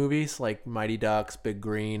sports movies like Mighty Ducks, Big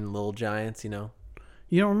Green, Little Giants, you know?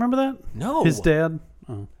 You don't remember that? No. His dad?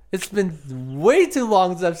 Oh. It's been way too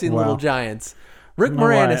long since I've seen Wow. Little Giants. Rick I don't know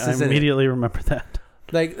why Moranis I is in it. immediately remember that.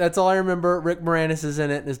 Like that's all I remember. Rick Moranis is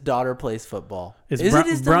in it and his daughter plays football. It's Is it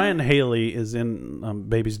his daughter? Brian Haley is in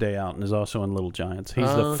Baby's Day Out and is also in Little Giants. He's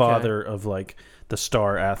Oh, the okay. father of like the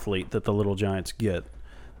star athlete that the Little Giants get.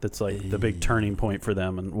 That's like the big turning point for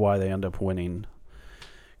them and why they end up winning.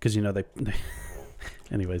 Because you know they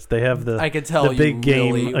anyways, they have the I could tell the big you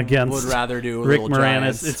game really against would rather do Rick Little Moranis.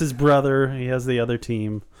 Giants. It's his brother. He has the other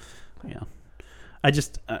team. Yeah. I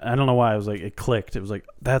don't know why I was like it clicked. It was like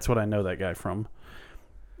that's what I know that guy from.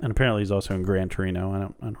 And apparently he's also in Gran Torino.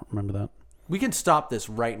 I don't remember that. We can stop this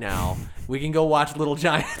right now. We can go watch Little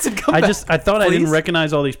Giants and come back. I thought I didn't Please?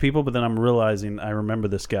 recognize all these people, but then I'm realizing I remember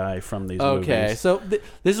this guy from these Okay, movies. so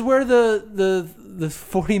this is where the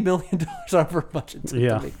 $40 million are for budget to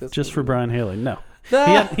Yeah, make this just for movie. Brian Haley. No,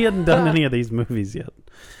 Ah! he hadn't done any of these movies yet.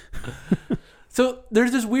 So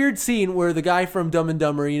there's this weird scene where the guy from Dumb and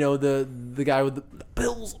Dumber, you know, the guy with the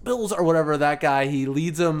Bills or whatever, that guy, he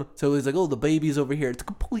leads them. So he's like, oh, the baby's over here. It's a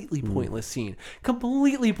completely pointless scene.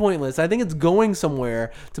 Completely pointless. I think it's going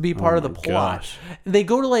somewhere to be part of the my plot. gosh. They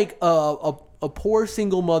go to like a poor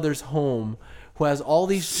single mother's home who has all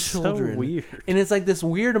these children. weird. And it's like this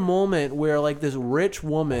weird moment where like this rich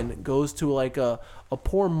woman goes to like a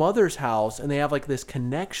poor mother's house and they have like this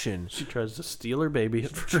connection. She tries to steal her baby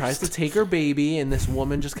at first. Tries to take her baby and this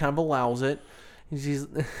woman just kind of allows it. And she's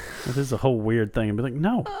This is a whole weird thing. Be like,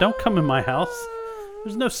 no, don't come in my house.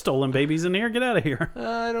 There's no stolen babies in here. Get out of here.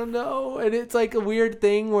 I don't know. And it's like a weird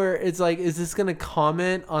thing where it's like, is this going to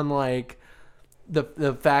comment on like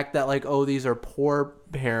the fact that like, oh, these are poor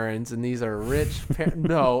parents and these are rich parents?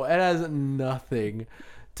 No, it has nothing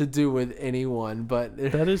to do with anyone. But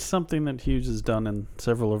That is something that Hughes has done in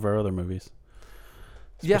several of our other movies.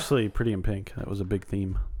 Especially Pretty in Pink. That was a big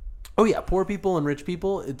theme. Oh yeah, poor people and rich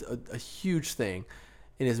people. It's a huge thing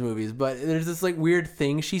in his movies. But there's this like weird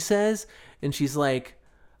thing she says, and she's like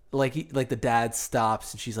the dad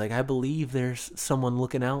stops, and she's like, "I believe there's someone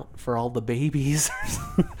looking out for all the babies."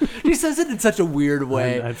 She says it in such a weird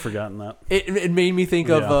way. I'd forgotten that. It made me think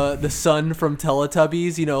of the sun from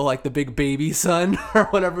Teletubbies, you know, like the big baby sun or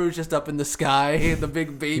whatever, who's just up in the sky, the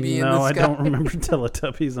big baby in the sky. No, I don't remember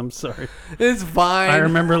Teletubbies. I'm sorry. It's fine. I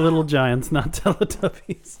remember Little Giants, not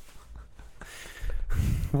Teletubbies.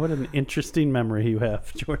 What an interesting memory you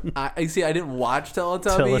have, Jordan. I see. I didn't watch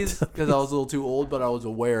Teletubbies because I was a little too old, but I was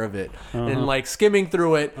aware of it and like skimming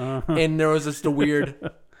through it, and there was just a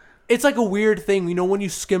weird. It's like a weird thing, you know, when you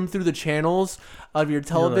skim through the channels of your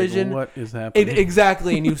television. You're like, what is happening?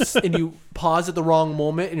 Exactly, and you pause at the wrong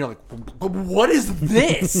moment, and you're like, "What is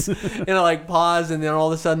this?" And I like pause, and then all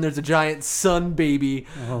of a sudden, there's a giant sun baby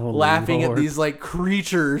laughing at these like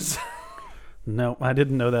creatures. No, I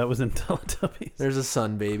didn't know that was in Teletubbies. There's a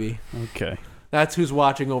sun baby. Okay. That's who's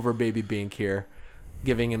watching over Baby Bink here,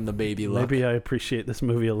 giving him the baby look. Maybe I appreciate this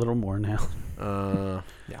movie a little more now.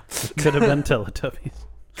 Yeah. It could have been Teletubbies.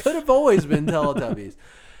 Could have always been Teletubbies.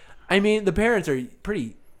 I mean, the parents are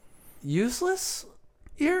pretty useless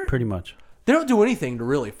here. Pretty much. They don't do anything to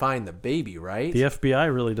really find the baby, right? The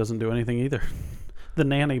FBI really doesn't do anything either. The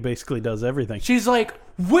nanny basically does everything. She's like,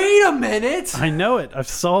 wait a minute! I know it. I've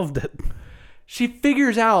solved it. She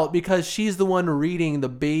figures out, because she's the one reading the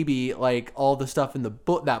baby, like, all the stuff in the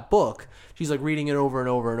book, that book. She's, like, reading it over and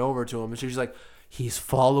over and over to him. And she's like, he's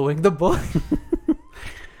following the book.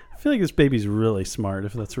 I feel like this baby's really smart,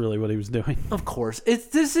 if that's really what he was doing. Of course.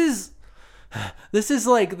 This is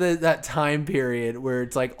like that time period where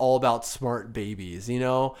it's, like, all about smart babies, you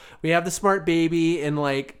know? We have the smart baby and,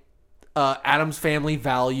 like, Addams Family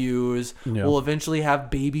Values. Yeah. We'll eventually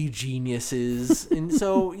have baby geniuses. And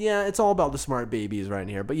so, yeah, it's all about the smart babies right in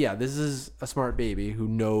here. But yeah, this is a smart baby who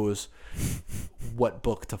knows what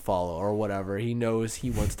book to follow or whatever. He knows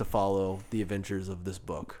he wants to follow the adventures of this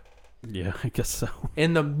book. Yeah, I guess so.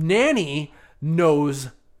 And the nanny knows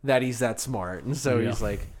that he's that smart. And so he's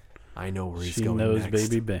like, I know where he's going knows next.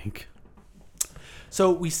 Baby Bink.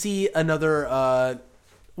 So we see another...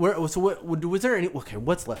 was there any? Okay,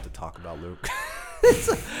 what's left to talk about, Luke?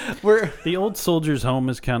 The old soldier's home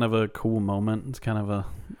is kind of a cool moment. It's kind of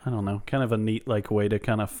kind of a neat like way to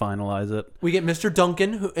kind of finalize it. We get Mr.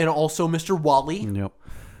 Duncan and also Mr. Wally. Yep,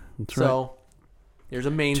 that's right. So there's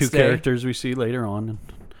a mainstay. 2 characters we see later on,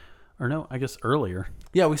 or no, I guess earlier.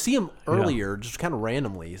 Yeah, we see him earlier, just kind of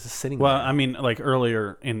randomly. He's just sitting Well, there. I mean, like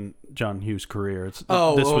earlier in John Hughes' career. This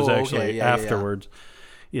was actually afterwards. Yeah.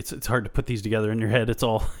 It's hard to put these together in your head. It's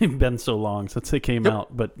all been so long since they came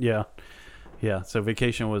out. But yeah. So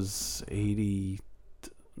Vacation was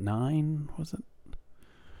 89, was it?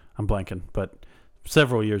 I'm blanking, but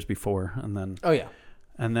several years before, and then. Oh yeah.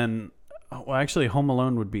 And then, well, actually, Home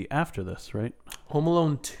Alone would be after this, right? Home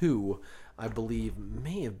Alone 2, I believe,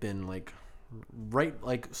 may have been like really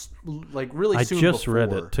soon before. I just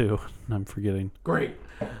read it too. I'm forgetting. Great.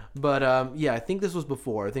 But yeah, I think this was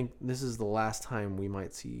before. I think this is the last time we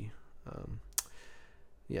might see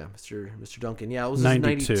Mr. Duncan. Yeah, it was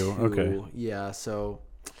 92. Okay. Yeah, so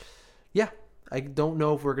yeah, I don't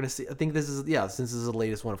know if we're going to see. I think this is since this is the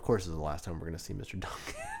latest one, of course this is the last time we're going to see Mr.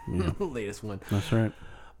 Duncan. Yeah. The latest one. That's right.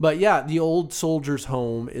 But yeah, the old soldier's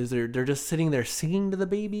home is they're just sitting there singing to the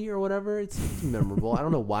baby or whatever. It's memorable. I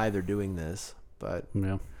don't know why they're doing this, but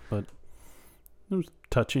yeah, but it was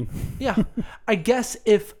touching. Yeah, I guess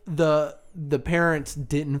if the parents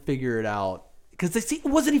didn't figure it out, because it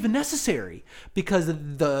wasn't even necessary, because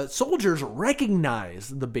the soldiers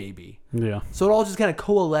recognized the baby. Yeah. So it all just kind of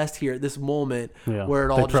coalesced here at this moment where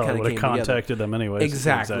it all just kind of came together. Contacted them anyways.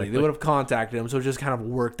 Exactly. They would have contacted them, so it just kind of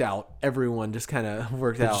worked out. Everyone just kind of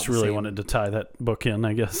worked out. They just really wanted to tie that book in,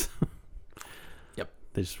 I guess. Yep.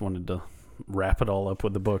 They just wanted to wrap it all up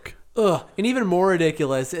with the book. Ugh. And even more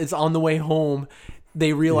ridiculous, it's on the way home.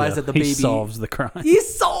 They realize that the baby... He solves the crime. He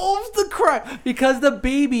solves the crime! Because the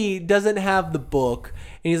baby doesn't have the book.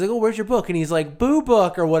 And he's like, oh, where's your book? And he's like, boo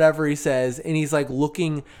book, or whatever he says. And he's like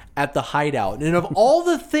looking at the hideout. And of all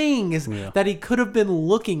the things that he could have been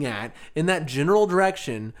looking at in that general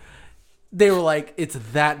direction, they were like, it's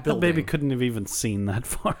that building. The baby couldn't have even seen that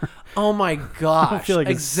far. Oh my gosh. I feel like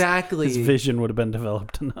exactly. His vision would have been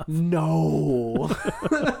developed enough. No.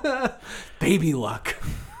 Baby luck.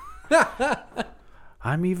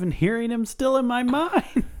 I'm even hearing him still in my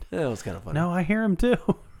mind. That was kind of funny. No, I hear him too.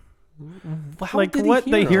 How Like did what?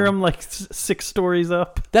 he They hear him? him like 6 stories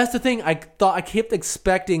up. That's the thing. I kept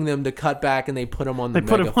expecting them to cut back and they put him on the They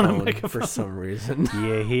put him on a megaphone megaphone. for some reason.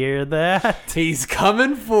 You hear that? He's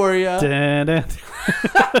coming for you. Dun, dun.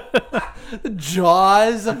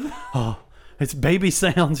 Jaws. Oh, it's baby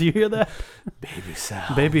sounds. You hear that? Baby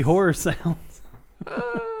sound. Baby horror sounds.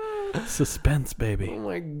 Suspense, baby. Oh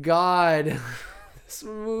my god. This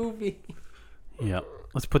movie. Yeah.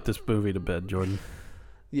 Let's put this movie to bed, Jordan.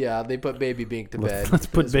 Yeah, they put Baby Bink to bed. Let's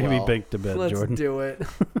put as Baby well. Bink to bed, Let's Jordan. do it.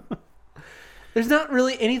 There's not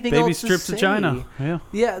really anything Baby else stripped to to say. China. Yeah.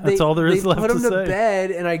 Yeah, That's all there is they left put to him to say.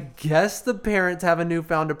 bed, and I guess the parents have a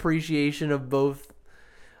newfound appreciation of both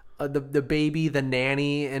the baby, the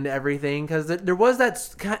nanny, and everything. Because there was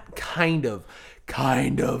that kind of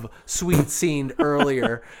sweet scene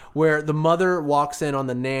earlier where the mother walks in on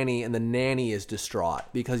the nanny, and the nanny is distraught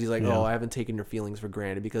because he's like, Yeah. "Oh, I haven't taken your feelings for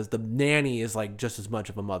granted." Because the nanny is like just as much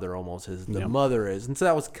of a mother almost as the Yep. mother is, and so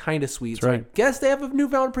that was kind of sweet. That's So I right. guess they have a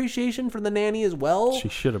newfound appreciation for the nanny as well. She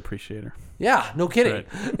should appreciate her. Yeah, no kidding. right.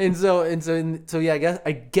 And so yeah,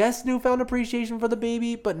 I guess newfound appreciation for the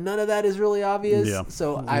baby, but none of that is really obvious. Yeah.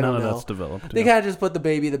 So I None don't of know. that's developed. They yeah. kind of just put the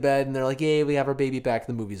baby to bed, and they're like, "Yay, we have our baby back."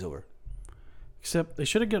 The movie's over. Except they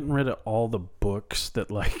should have gotten rid of all the books that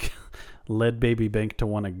like led Baby Bink to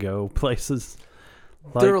want to go places.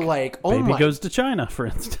 They're like, "Oh Baby my goes to China, for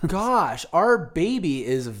instance. gosh, our baby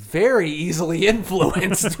is very easily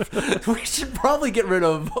influenced. We should probably get rid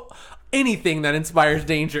of anything that inspires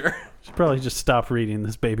danger." Should probably just stop reading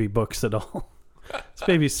this baby books at all. This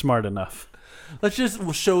baby's smart enough. Let's just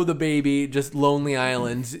show the baby just Lonely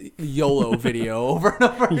Island's YOLO video over and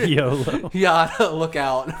over. YOLO. Yeah, look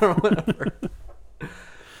out or whatever.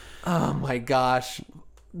 Oh my gosh.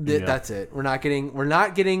 Yeah. That's it. We're not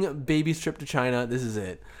getting Baby's Trip to China. This is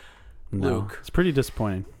it. No, Luke. it's pretty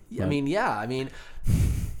disappointing. I mean,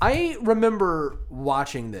 I remember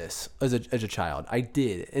watching this as a child. I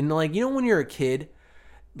did. And like, you know when you're a kid,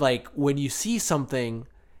 like when you see something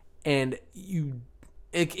and you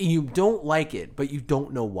don't like it, but you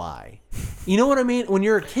don't know why. You know what I mean? When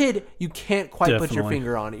you're a kid, you can't quite put your Definitely.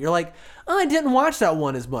 finger on it. You're like, "Oh, I didn't watch that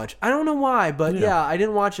one as much. I don't know why, but yeah, I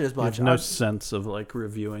didn't watch it as much." There's no sense of like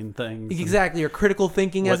reviewing things. and Exactly. Your critical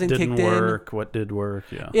thinking What hasn't didn't kicked work? What did work?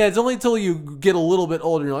 Yeah. in. Yeah, it's only until you get a little bit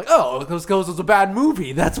older and you're like, "Oh, because it was a bad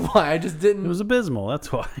movie. That's why I just didn't." It was abysmal.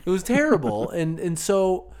 That's why. It was terrible, and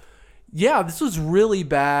so, yeah, this was really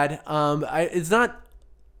bad. It's not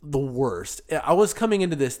the worst. I was coming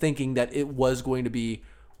into this thinking that it was going to be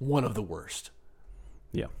one of the worst.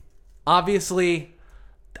 Yeah. Obviously,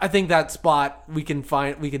 I think that spot we can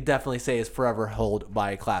definitely say is forever held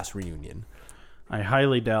by Class Reunion. I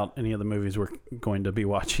highly doubt any of the movies we're going to be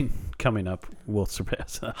watching coming up will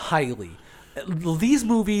surpass that. Highly, these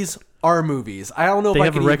movies are movies. I don't know They if I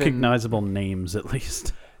have can recognizable names at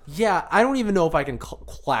least. Yeah, I don't even know if I can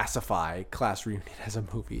classify Class Reunion as a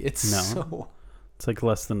movie. It's No. so. It's like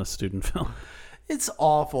less than a student film. It's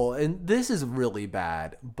awful, and this is really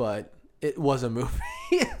bad, but it was a movie.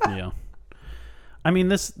 Yeah. I mean,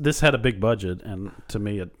 this had a big budget, and to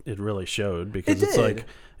me, it really showed because It it's did. like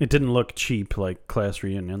it didn't look cheap like Class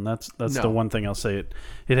Reunion. That's No. the one thing I'll say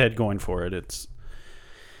it had going for it.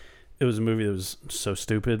 It was a movie that was so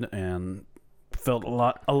stupid and felt a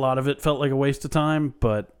lot of it felt like a waste of time,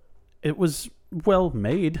 but it was well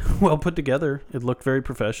made, well put together. It looked very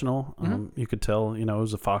professional. You could tell, it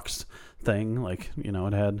was a Fox thing. Like, it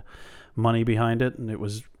had money behind it, and it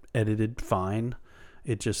was edited fine.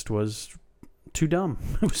 It just was too dumb.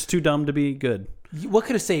 It was too dumb to be good. What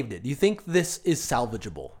could have saved it? Do you think this is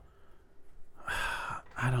salvageable?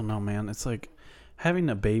 I don't know, man. It's like having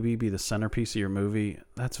a baby be the centerpiece of your movie.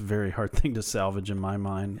 That's a very hard thing to salvage in my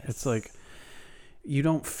mind. It's like you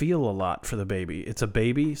don't feel a lot for the baby. It's a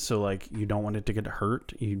baby, so like you don't want it to get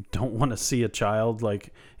hurt. You don't want to see a child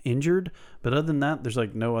like injured. But other than that, there's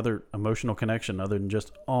like no other emotional connection other than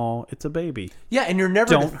just, oh, it's a baby. Yeah, and you're never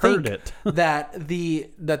Don't to hurt think it. that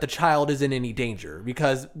the child is in any danger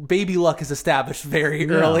because baby luck is established very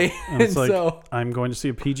early, And it's and like, so I'm going to see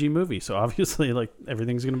a PG movie, so obviously like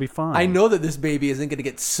everything's going to be fine. I know that this baby isn't going to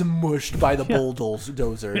get smushed by the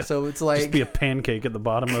bulldozer. So it's like Just be a pancake at the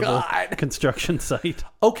bottom of God. a construction site.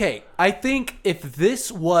 Okay, I think if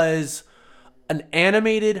this was an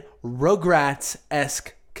animated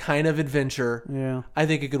Rugrats-esque kind of adventure, Yeah. I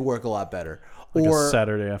think it could work a lot better. Like or a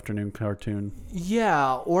Saturday afternoon cartoon.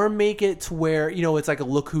 yeah, or make it to where, it's like a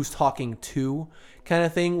Look Who's Talking To kind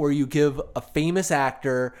of thing where you give a famous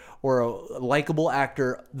actor or a likable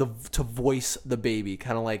actor to voice the baby,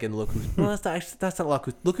 kind of like in Look Who's... No, that's not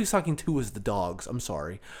Look Who's Talking To is the dogs. I'm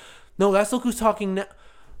sorry. No, that's Look Who's Talking Now.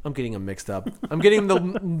 I'm getting them mixed up. I'm getting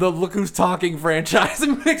the Look Who's Talking franchise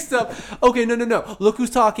mixed up. Okay, no. Look Who's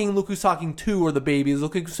Talking 2 are the babies.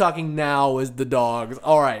 Look Who's Talking Now is the dogs.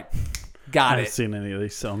 All right. Got I it. haven't seen any of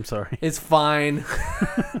these, so I'm sorry. It's fine.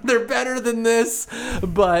 They're better than this.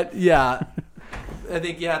 But yeah, I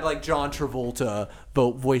think you had like John Travolta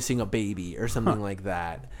voicing a baby or something like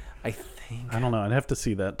that. I think. I don't know. I'd have to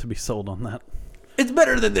see that to be sold on that. It's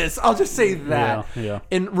better than this. I'll just say that. Yeah.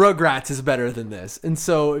 And Rugrats is better than this. And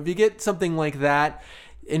so if you get something like that,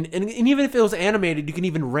 and even if it was animated, you can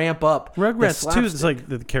even ramp up. Rugrats too. It's like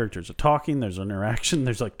the characters are talking. There's interaction.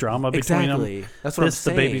 There's like drama between Exactly. them. That's what I'm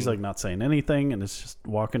saying. The baby's like not saying anything, and it's just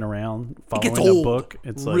walking around It following gets a old book.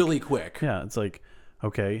 It's like, really quick. Yeah, it's like,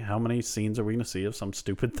 okay, how many scenes are we going to see of some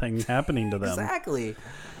stupid thing happening to them? Exactly.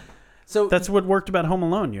 So That's what worked about Home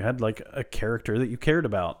Alone. You had like a character that you cared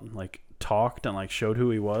about, like talked and like showed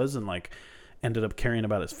who he was, and like ended up caring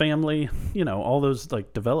about his family. You know, all those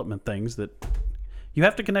like development things that you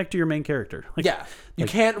have to connect to your main character. Like, yeah, you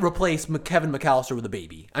can't replace Kevin McAllister with a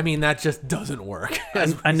baby. I mean, that just doesn't work.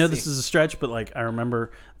 I know this is a stretch, but like I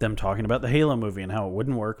remember them talking about the Halo movie and how it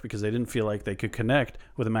wouldn't work because they didn't feel like they could connect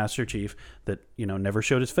with a Master Chief that, you know, never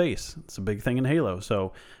showed his face. It's a big thing in Halo.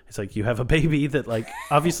 So it's like you have a baby that like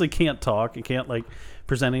obviously can't talk and can't like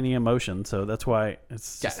present any emotion. So that's why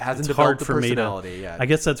it's it hasn't it's hard developed the for me to. personality yet. I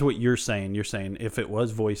guess that's what you're saying. You're saying if it was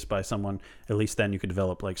voiced by someone, at least then you could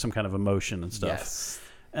develop like some kind of emotion and stuff. Yes.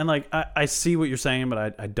 And like I see what you're saying,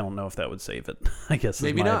 but I don't know if that would save it. I guess is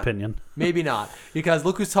Maybe my not. opinion. Maybe not. Because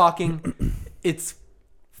Look Who's Talking, it's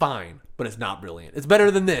fine, but it's not brilliant. It's better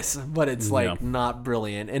than this, but it's like not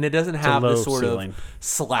brilliant. And it doesn't have the low sort ceiling. of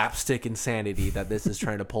slapstick insanity that this is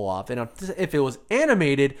trying to pull off. And if it was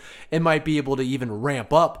animated, it might be able to even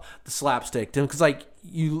ramp up the slapstick. Because like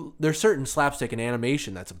there's certain slapstick in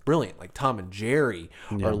animation that's brilliant, like Tom and Jerry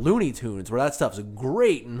or Looney Tunes, where that stuff's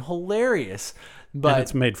great and hilarious. But and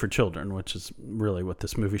it's made for children, which is really what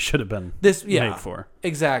this movie should have been made for.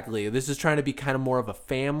 Exactly. This is trying to be kind of more of a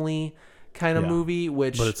family kind of movie,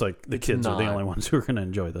 which but it's like the kids are the only ones who are going to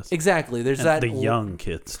enjoy this. Exactly. There's and that the young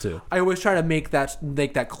kids too. I always try to make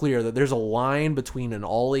that clear that there's a line between an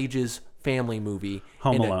all ages family movie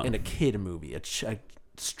and a kid movie, a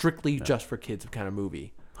strictly just for kids kind of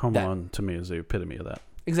movie. Home Alone to me is the epitome of that.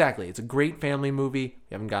 Exactly. It's a great family movie.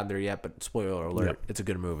 We haven't gotten there yet, but spoiler alert, it's a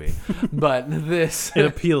good movie. But this it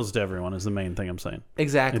appeals to everyone is the main thing I'm saying.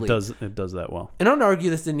 Exactly. It does that well. And I don't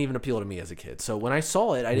argue this didn't even appeal to me as a kid. So when I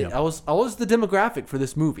saw it, I was the demographic for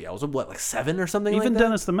this movie. I was like 7 or something Even like that.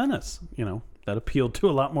 Dennis the Menace, you know, that appealed to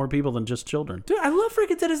a lot more people than just children. Dude, I love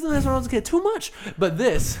freaking Dennis the Menace when I was a kid. Too much. But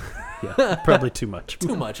this probably too much.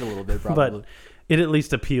 Too much a little bit probably. But it at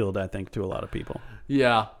least appealed, I think, to a lot of people.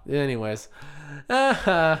 Yeah. Anyways. What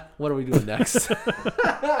are we doing next?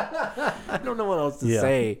 I don't know what else to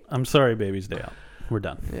say. I'm sorry, Baby's Day Out. We're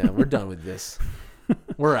done. Yeah, we're done with this.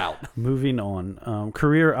 We're out. Moving on.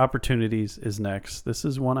 Career Opportunities is next. This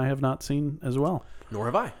is one I have not seen as well. Nor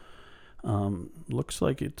have I. Looks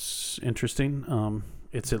like it's interesting.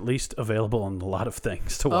 It's at least available on a lot of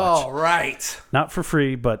things to watch. Oh, right. Not for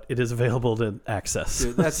free, but it is available to access.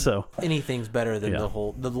 Dude, that's so anything's better than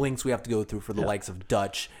the links we have to go through for the likes of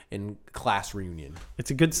Dutch and Class Reunion.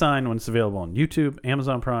 It's a good sign when it's available on YouTube,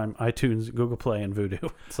 Amazon Prime, iTunes, Google Play, and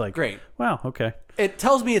Vudu. It's like, great. Wow, okay. It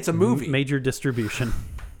tells me it's a movie. Major distribution.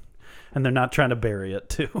 And they're not trying to bury it,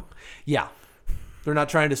 too. Yeah. They're not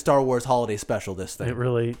trying to Star Wars holiday special this thing.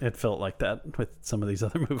 It felt like that with some of these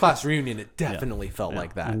other movies. Class Reunion, it definitely felt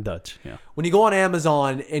like that. And Dutch, yeah. When you go on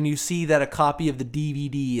Amazon and you see that a copy of the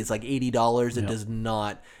DVD is like $80, it does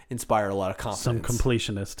not inspire a lot of confidence. Some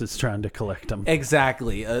completionist is trying to collect them.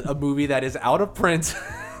 Exactly. A movie that is out of print.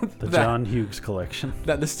 The John Hughes collection.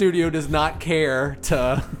 That the studio does not care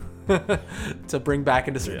to bring back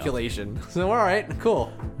into circulation. So, all right,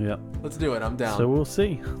 cool. Yep. Let's do it. I'm down. So we'll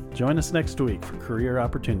see. Join us next week for Career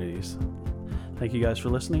Opportunities. Thank you guys for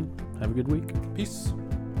listening. Have a good week. Peace.